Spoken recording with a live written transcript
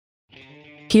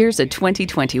Here's a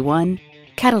 2021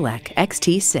 Cadillac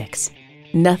XT6.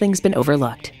 Nothing's been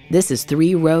overlooked. This is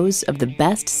 3 rows of the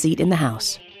best seat in the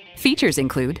house. Features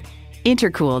include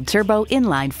intercooled turbo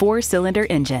inline 4-cylinder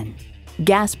engine,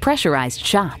 gas pressurized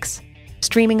shocks,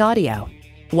 streaming audio,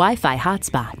 Wi-Fi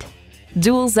hotspot,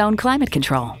 dual zone climate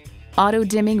control, auto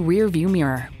dimming rear view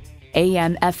mirror,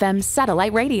 AM/FM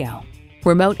satellite radio,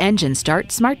 remote engine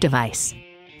start smart device,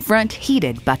 front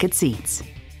heated bucket seats,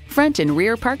 front and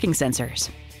rear parking sensors,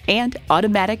 and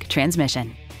automatic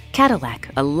transmission. Cadillac,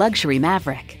 a luxury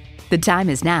maverick. The time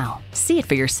is now. See it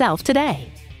for yourself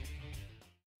today.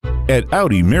 At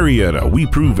Audi Marietta, we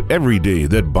prove every day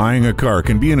that buying a car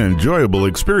can be an enjoyable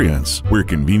experience. We're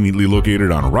conveniently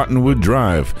located on Rottenwood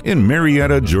Drive in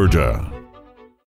Marietta, Georgia.